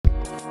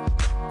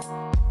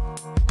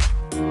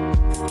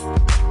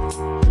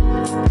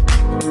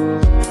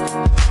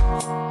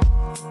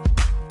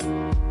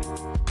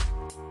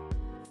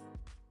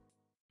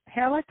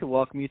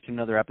welcome you to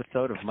another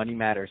episode of Money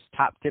Matters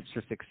Top Tips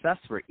for Success,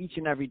 where each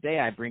and every day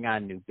I bring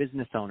on new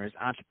business owners,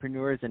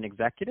 entrepreneurs, and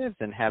executives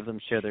and have them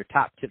share their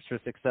top tips for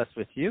success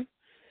with you.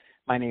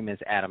 My name is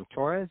Adam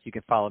Torres. You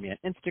can follow me on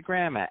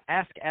Instagram at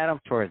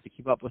AskAdamTorres to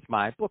keep up with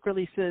my book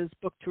releases,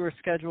 book tour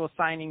schedule,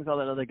 signings, all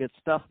that other good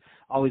stuff.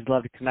 Always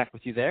love to connect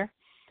with you there.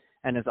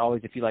 And as always,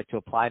 if you'd like to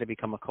apply to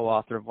become a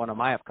co-author of one of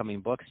my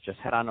upcoming books, just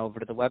head on over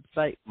to the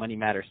website,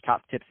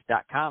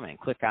 moneymatterstoptips.com, and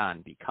click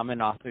on Become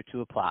an Author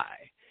to apply.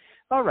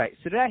 All right,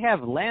 so today I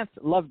have Lance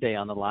Loveday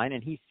on the line,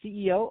 and he's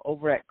CEO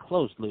over at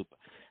Closed Loop.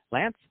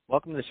 Lance,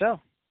 welcome to the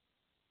show.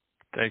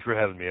 Thanks for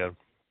having me, Adam.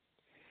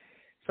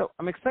 So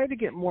I'm excited to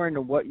get more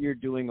into what you're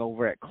doing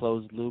over at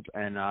Closed Loop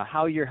and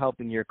how you're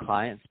helping your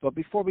clients. But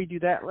before we do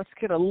that, let's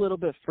get a little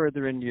bit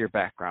further into your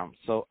background.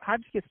 So how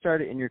did you get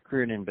started in your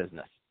career and in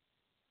business?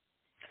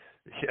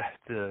 Yeah,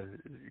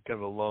 it's kind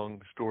of a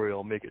long story.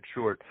 I'll make it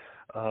short.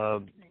 I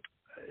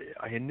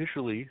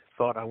initially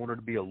thought I wanted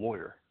to be a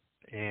lawyer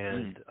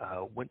and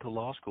went to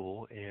law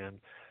school and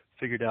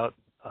figured out,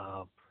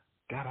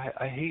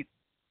 I hate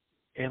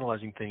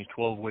analyzing things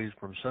 12 ways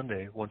from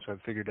Sunday once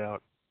I've figured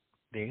out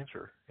the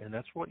answer. And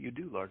that's what you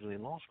do largely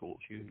in law schools.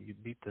 You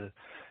beat the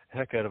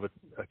heck out of a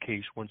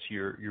case once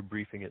you're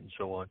briefing it and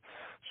so on.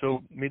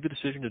 So made the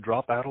decision to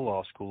drop out of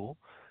law school,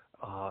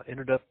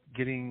 ended up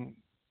getting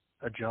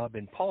a job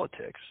in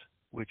politics,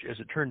 which, as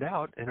it turned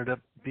out, ended up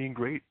being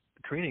great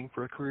training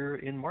for a career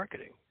in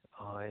marketing.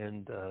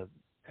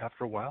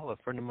 After a while, a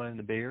friend of mine in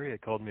the Bay Area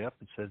called me up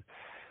and said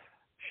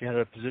she had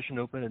a position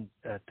open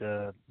at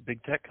a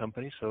big tech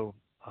company, so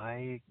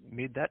I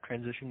made that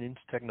transition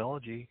into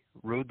technology,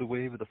 rode the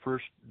wave of the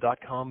first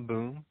 .com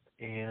boom,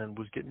 and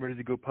was getting ready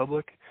to go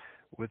public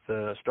with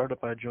a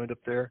startup I joined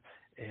up there.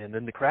 And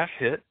then the crash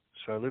hit,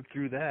 so I lived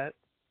through that,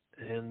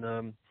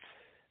 and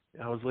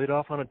I was laid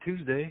off on a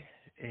Tuesday,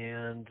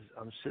 and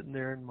I'm sitting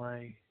there in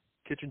my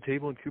kitchen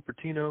table in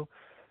Cupertino,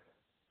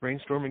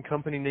 brainstorming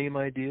company name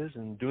ideas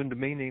and doing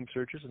domain name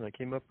searches, and I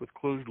came up with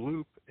Closed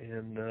Loop,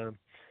 and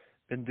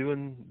been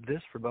doing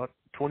this for about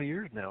 20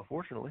 years now,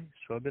 fortunately.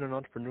 So I've been an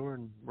entrepreneur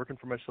and working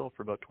for myself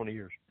for about 20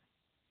 years.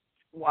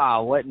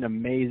 Wow, what an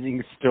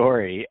amazing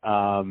story!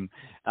 And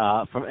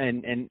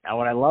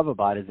what I love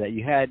about it is that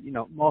you had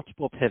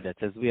multiple pivots,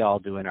 as we all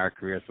do in our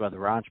careers, whether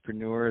we're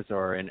entrepreneurs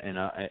or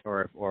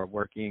or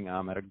working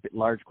at a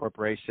large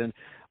corporation.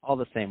 All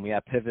the same, we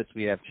have pivots,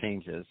 we have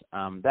changes.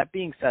 That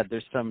being said,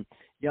 there's some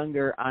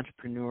younger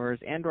entrepreneurs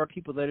and/or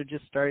people that are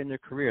just starting their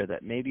career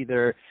that maybe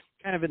they're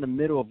kind of in the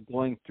middle of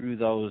going through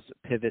those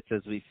pivots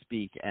as we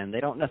speak, and they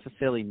don't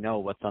necessarily know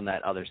what's on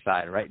that other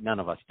side, right? None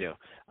of us do.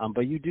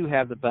 But you do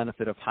have the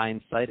benefit of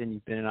hindsight, and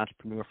you've been an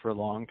entrepreneur for a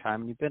long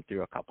time, and you've been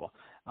through a couple.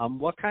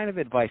 What kind of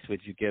advice would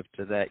you give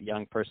to that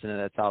young person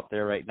that's out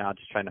there right now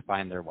just trying to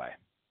find their way?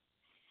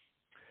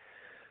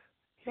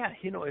 Yeah,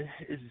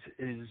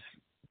 as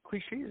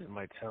cliche as it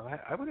might sound,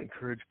 I would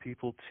encourage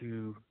people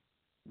to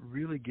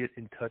really get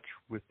in touch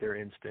with their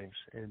instincts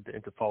and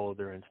to follow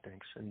their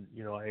instincts. And,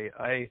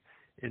 I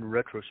in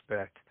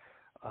retrospect,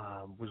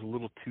 was a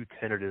little too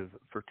tentative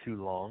for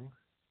too long.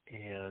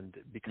 And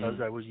because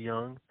I was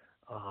young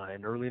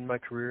and early in my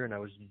career, and I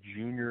was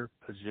junior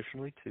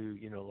positionally to,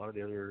 a lot of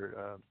the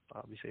other,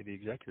 obviously the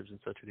executives and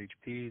such at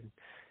HP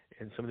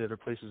and some of the other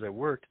places I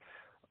worked,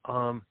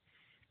 I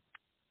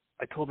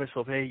told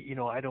myself, hey,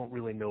 I don't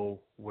really know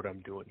what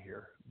I'm doing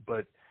here.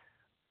 But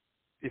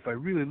if I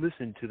really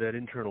listened to that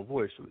internal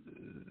voice,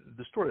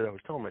 the story that I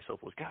was telling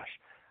myself was, gosh,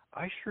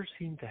 I sure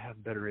seem to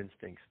have better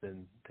instincts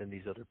than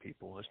these other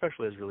people,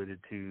 especially as related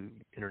to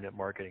internet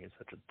marketing at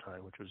such a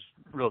time, which was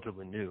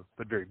relatively new,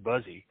 but very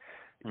buzzy.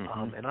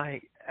 And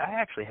I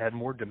actually had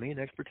more domain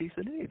expertise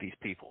than any of these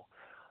people.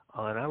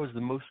 And I was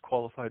the most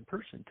qualified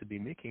person to be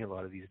making a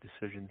lot of these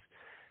decisions.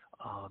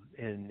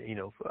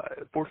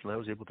 Fortunately, I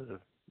was able to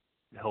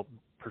help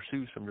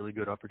pursue some really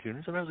good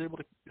opportunities, and I was able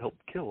to help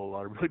kill a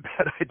lot of really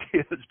bad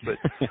ideas.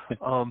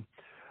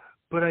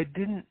 But I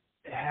didn't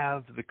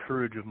have the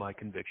courage of my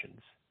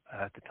convictions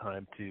at the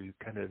time to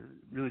kind of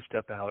really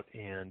step out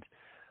and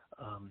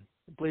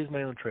blaze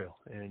my own trail.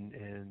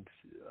 And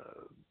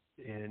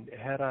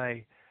had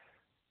I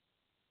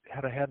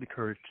had the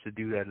courage to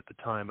do that at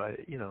the time, I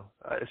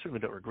certainly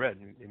don't regret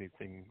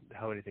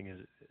how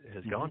anything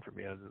has gone for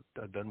me.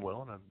 I've done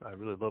well, and I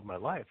really love my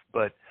life.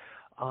 But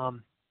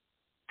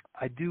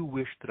I do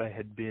wish that I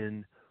had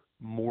been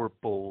more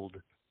bold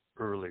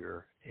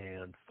earlier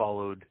and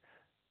followed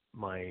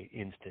my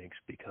instincts,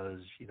 because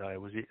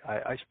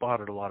I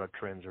spotted a lot of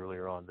trends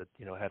earlier on that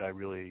had I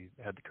really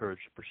had the courage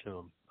to pursue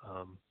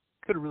them,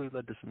 could have really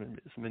led to some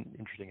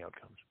interesting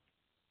outcomes.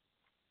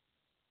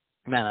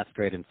 Man, that's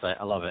great insight.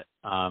 I love it.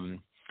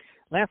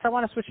 Lance, I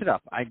want to switch it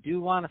up. I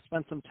do want to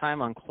spend some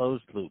time on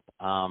Closed Loop.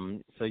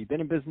 So you've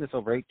been in business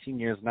over 18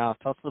 years now.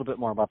 Tell us a little bit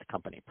more about the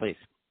company, please.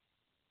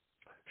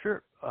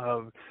 Sure.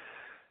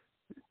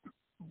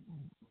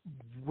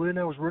 When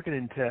I was working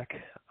in tech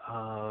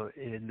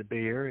in the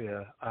Bay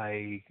Area,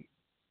 I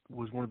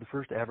was one of the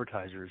first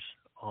advertisers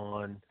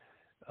on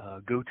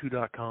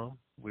GoTo.com,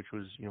 which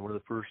was one of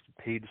the first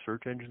paid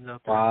search engines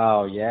out there.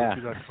 Wow, yeah.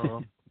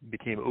 GoTo.com,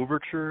 became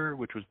Overture,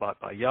 which was bought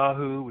by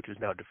Yahoo, which is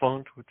now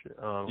defunct. Which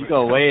you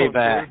go way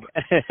back.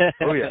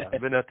 Oh yeah,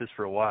 I've been at this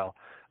for a while,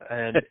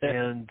 and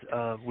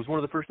was one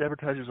of the first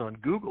advertisers on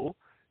Google.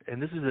 And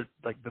this is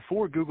like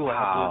before Google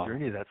AdWords or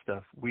any of that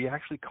stuff. We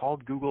actually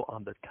called Google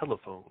on the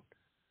telephone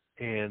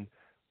and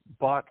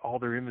bought all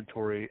their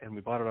inventory, and we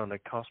bought it on a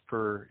cost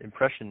per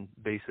impression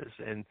basis.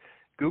 And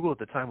Google at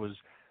the time was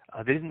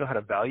they didn't know how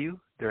to value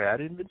their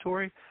ad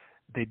inventory.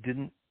 They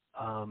didn't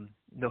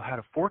know how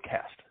to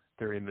forecast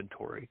their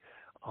inventory,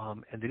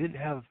 and they didn't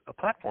have a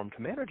platform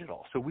to manage it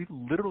all. So we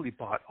literally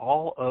bought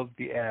all of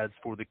the ads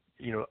for the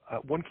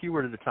one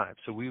keyword at a time.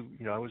 So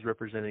I was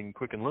representing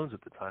Quicken Loans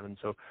at the time, and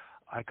so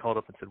I called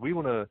up and said, we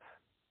want to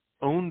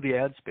own the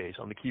ad space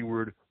on the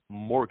keyword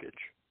mortgage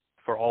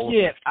for all of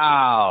Get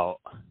out.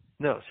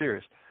 No,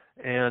 serious.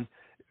 And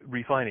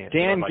refinance.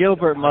 Dan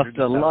Gilbert must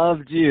have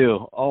loved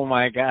you. Oh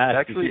my gosh.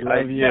 Actually,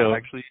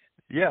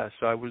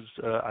 so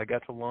I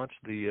got to launch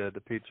the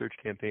paid search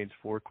campaigns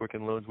for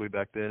Quicken Loans way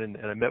back then, and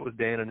I met with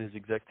Dan and his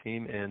exec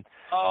team, and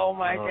oh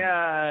my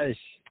gosh.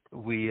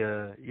 We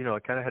I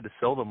kind of had to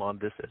sell them on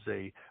this as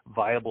a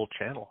viable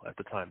channel at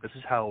the time. This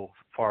is how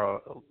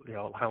far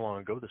how long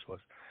ago this was,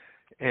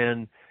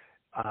 and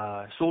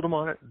sold them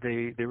on it.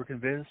 They were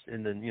convinced,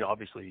 and then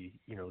obviously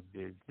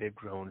they've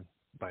grown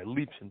by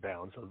leaps and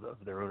bounds of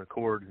their own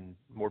accord, and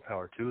more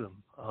power to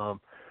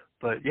them.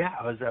 But yeah,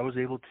 I was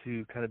able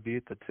to kind of be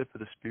at the tip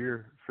of the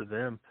spear for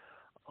them,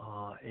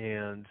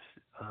 and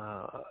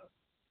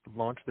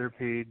launch their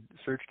paid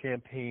search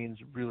campaigns,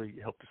 really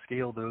helped to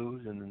scale those,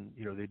 and then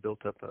they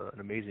built up an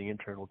amazing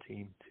internal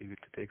team to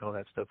take all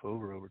that stuff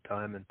over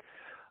time, and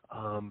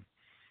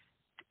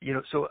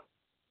so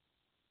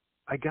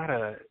I got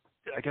to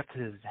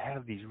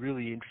have these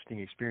really interesting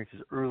experiences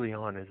early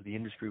on as the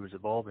industry was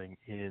evolving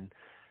in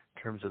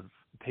terms of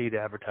paid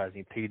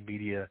advertising, paid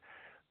media,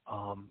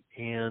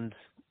 and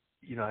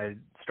I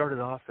started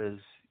off as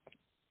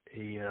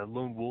a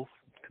lone wolf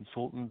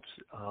consultant,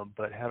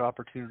 but had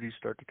opportunities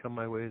start to come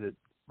my way that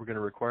were going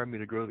to require me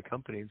to grow the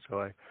company. And so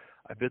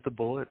I bit the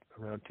bullet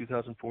around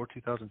 2004,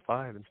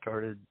 2005 and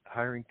started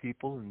hiring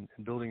people and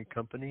building a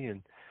company,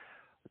 and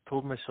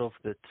told myself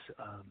that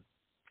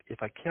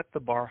if I kept the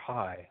bar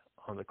high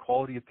on the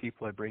quality of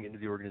people I bring into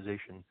the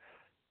organization,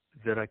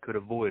 that I could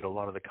avoid a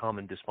lot of the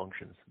common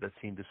dysfunctions that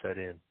seem to set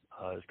in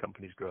as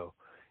companies grow.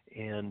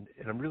 And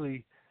I'm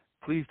really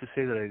pleased to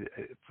say that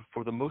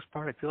for the most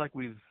part, I feel like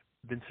we've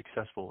been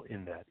successful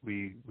in that.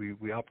 We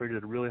operate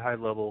at a really high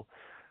level.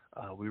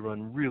 We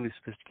run really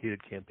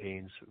sophisticated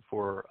campaigns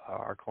for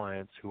our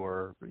clients who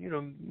are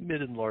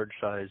mid and large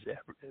size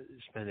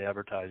spend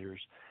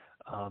advertisers,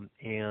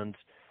 and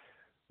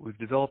we've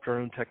developed our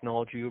own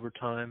technology over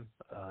time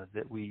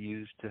that we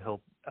use to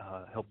help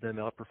them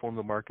outperform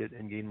the market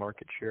and gain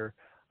market share,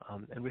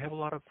 and we have a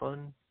lot of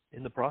fun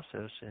in the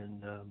process.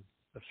 And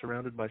I've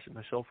surrounded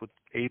myself with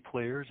A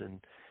players, and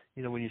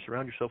when you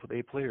surround yourself with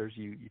A players,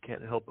 you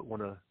can't help but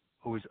want to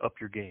always up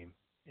your game,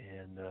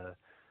 and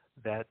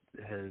that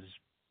has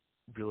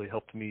really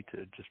helped me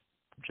to just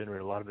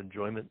generate a lot of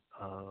enjoyment,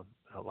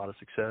 a lot of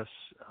success,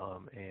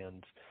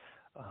 and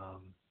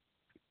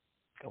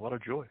a lot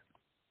of joy.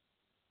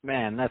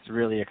 Man, that's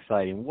really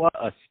exciting. What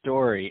a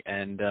story.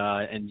 And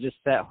just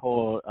that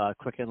whole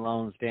Quicken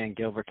Loans, Dan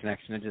Gilbert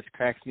connection, it just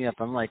cracks me up.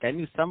 I'm like, I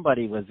knew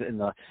somebody was in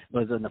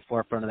the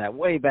forefront of that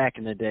way back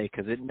in the day,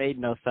 because it made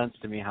no sense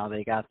to me how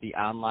they got the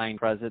online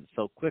presence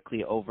so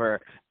quickly over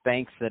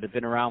banks that have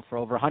been around for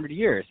over 100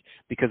 years,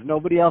 because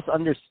nobody else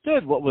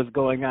understood what was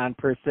going on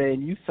per se,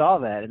 and you saw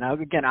that. And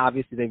again,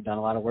 obviously they've done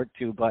a lot of work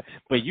too, but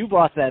you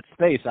bought that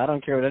space. I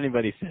don't care what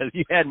anybody says.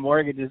 You had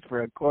mortgages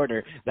for a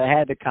quarter that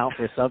had to count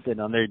for something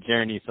on their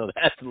journey, so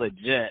that's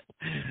legit.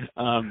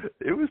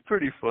 It was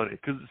pretty funny,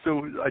 because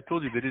so I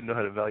told you they didn't know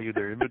how to value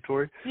their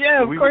inventory.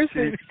 Yeah, so of course.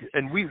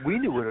 And we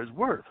knew what it was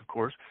worth, of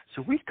course,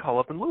 so we'd call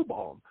up and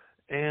lowball them.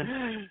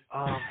 And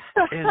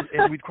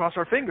we'd cross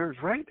our fingers,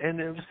 right? And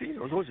it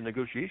was always a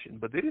negotiation,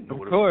 but they didn't know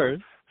what it was.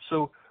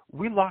 So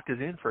we locked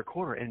it in for a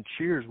quarter, and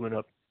cheers went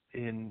up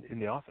in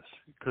the office,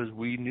 because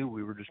we knew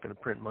we were just going to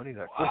print money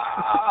that quick.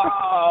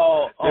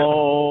 Wow!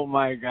 Oh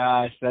my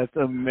gosh, that's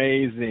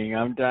amazing!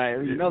 I'm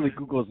dying. That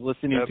Google's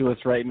listening to us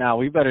right now.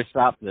 We better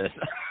stop this.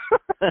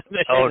 They're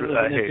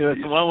listening to us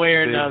one way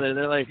or another.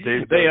 They're like,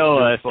 they owe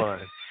us. Fine.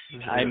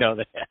 I know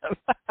they have.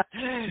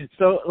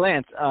 So,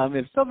 Lance,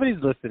 if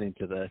somebody's listening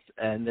to this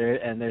and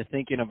they're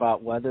thinking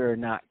about whether or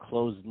not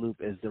Closed Loop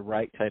is the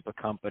right type of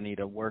company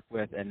to work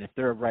with, and if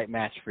they're a right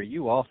match for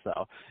you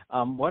also,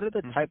 what are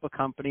the type of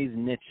companies,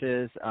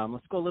 niches?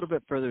 Let's go a little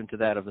bit further into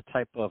that, of the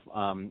type of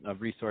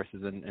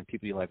resources and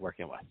people you like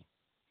working with.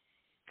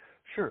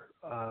 Sure.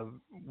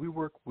 We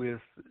work with,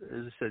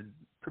 as I said,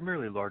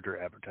 primarily larger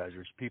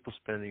advertisers, people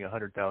spending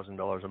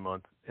 $100,000 a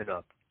month and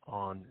up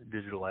on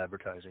digital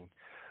advertising.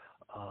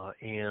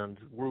 And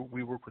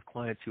we work with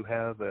clients who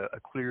have a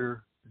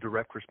clear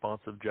direct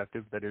response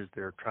objective. That is,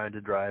 they're trying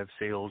to drive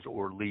sales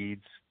or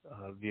leads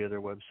via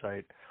their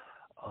website.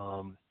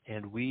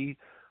 And we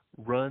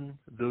run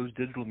those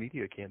digital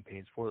media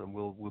campaigns for them.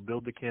 We'll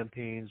build the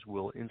campaigns,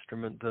 we'll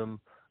instrument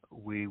them,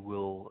 We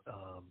will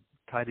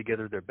tie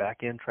together their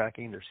back-end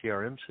tracking, their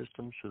CRM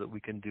systems, so that we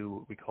can do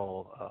what we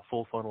call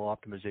full funnel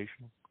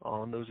optimization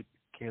on those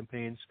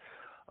campaigns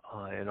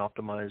and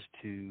optimize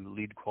to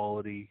lead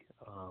quality,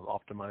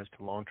 optimize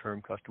to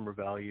long-term customer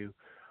value,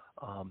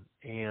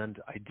 and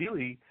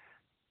ideally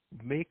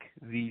make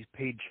these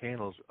paid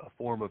channels a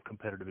form of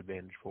competitive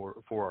advantage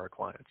for our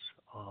clients.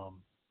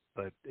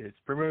 But it's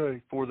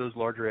primarily for those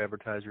larger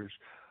advertisers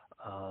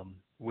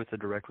with a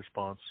direct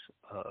response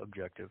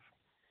objective.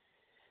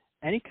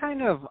 Any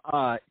kind of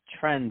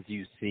trends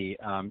you see,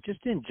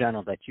 just in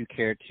general, that you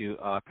care to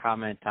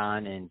comment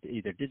on in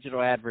either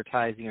digital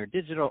advertising or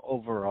digital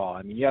overall?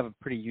 I mean, you have a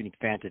pretty unique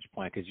vantage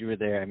point because you were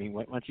there. I mean,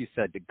 once you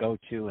said the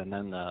go-to and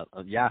then the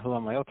Yahoo,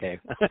 I'm like, okay.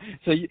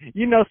 So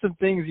you know some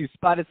things, you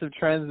spotted some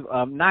trends.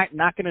 Not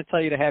going to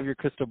tell you to have your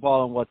crystal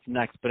ball on what's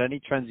next, but any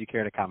trends you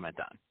care to comment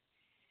on?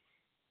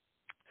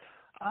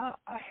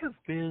 I have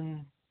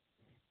been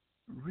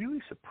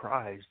really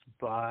surprised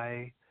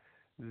by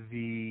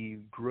the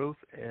growth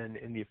and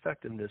the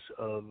effectiveness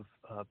of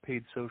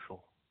paid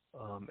social,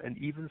 and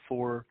even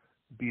for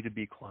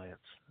B2B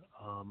clients.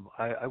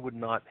 I would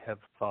not have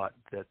thought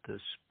that the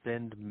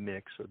spend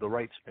mix, or the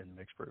right spend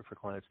mix for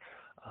clients,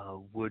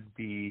 would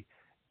be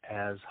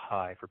as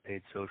high for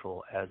paid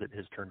social as it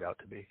has turned out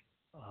to be.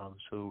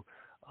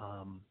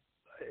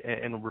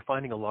 And we're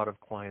finding a lot of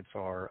clients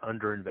are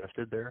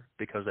underinvested there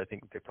because I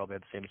think they probably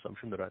had the same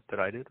assumption that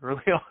I did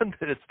early on,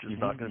 that it's just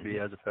not going to be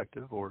as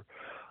effective, or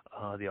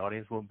the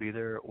audience won't be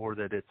there, or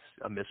that it's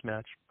a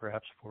mismatch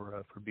perhaps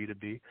for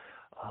B2B.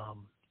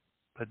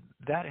 But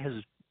that has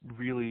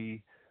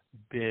really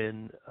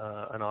been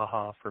an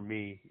aha for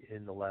me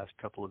in the last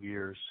couple of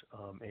years,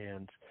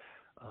 and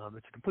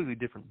it's a completely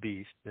different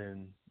beast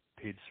than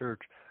paid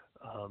search.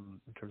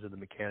 In terms of the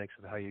mechanics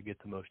of how you get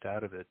the most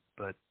out of it,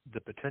 but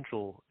the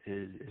potential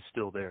is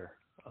still there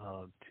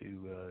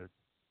to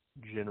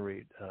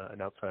generate an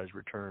outsized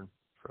return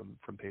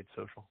from paid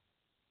social.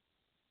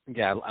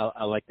 Yeah,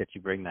 I like that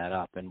you bring that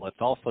up. And what's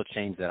also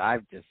changed that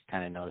I've just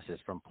kind of noticed is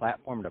from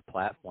platform to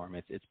platform,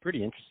 it's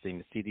pretty interesting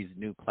to see these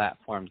new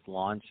platforms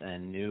launch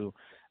and new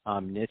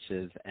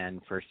niches.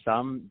 And for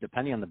some,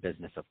 depending on the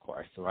business, of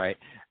course, right?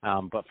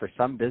 But for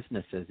some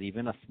businesses,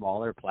 even a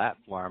smaller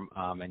platform,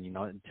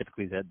 and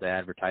typically the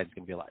advertising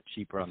can be a lot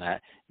cheaper on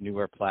that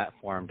newer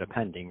platform,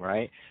 depending,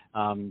 right?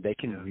 They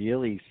can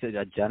really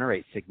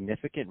generate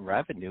significant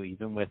revenue,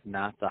 even with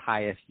not the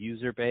highest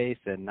user base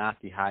and not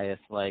the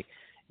highest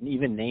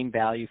even name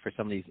value for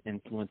some of these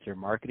influencer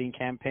marketing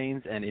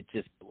campaigns, and it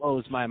just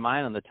blows my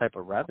mind on the type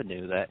of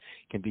revenue that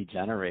can be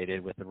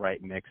generated with the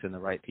right mix and the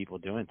right people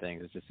doing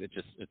things.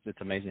 It's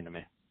amazing to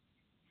me.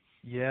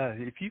 Yeah,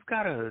 if you've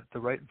got the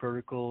right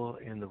vertical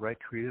and the right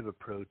creative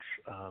approach,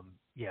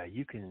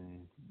 you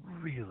can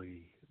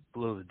really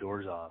blow the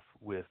doors off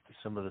with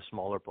some of the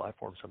smaller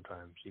platforms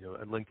sometimes,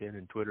 and LinkedIn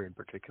and Twitter in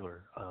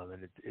particular.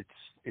 And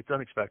it's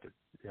unexpected,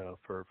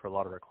 for a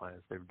lot of our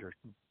clients. They're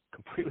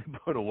completely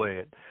blown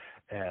away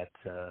at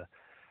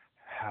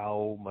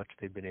how much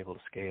they've been able to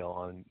scale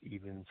on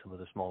even some of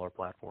the smaller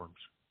platforms.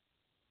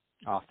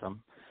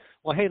 Awesome.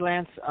 Well, hey,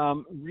 Lance,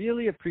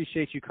 really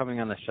appreciate you coming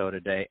on the show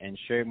today and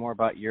sharing more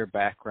about your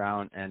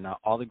background and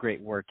all the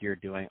great work you're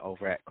doing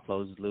over at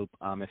Closed Loop.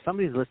 If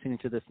somebody's listening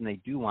to this and they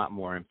do want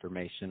more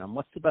information,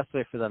 what's the best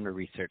way for them to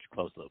research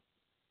Closed Loop?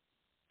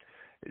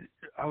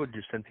 I would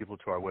just send people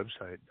to our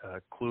website,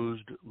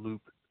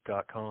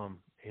 closedloop.com,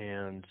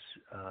 and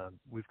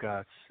we've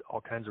got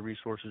all kinds of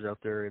resources out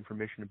there,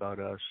 information about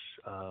us,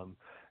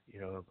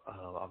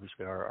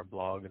 obviously our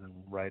blog and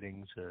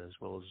writings, as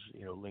well as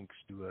links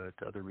to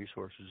other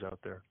resources out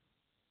there.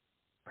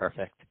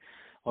 Perfect.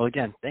 Well,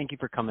 again, thank you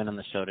for coming on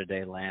the show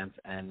today, Lance.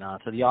 And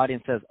to the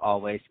audience, as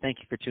always, thank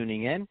you for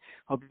tuning in.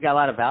 Hope you got a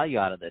lot of value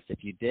out of this.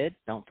 If you did,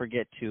 don't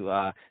forget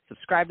to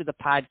subscribe to the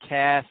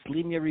podcast,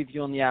 leave me a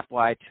review on the Apple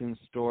iTunes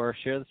Store,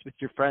 share this with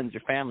your friends,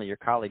 your family, your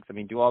colleagues. I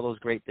mean, do all those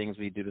great things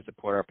we do to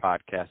support our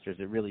podcasters.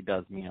 It really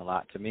does mean a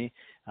lot to me.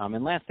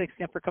 And Lance, thanks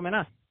again for coming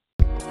on.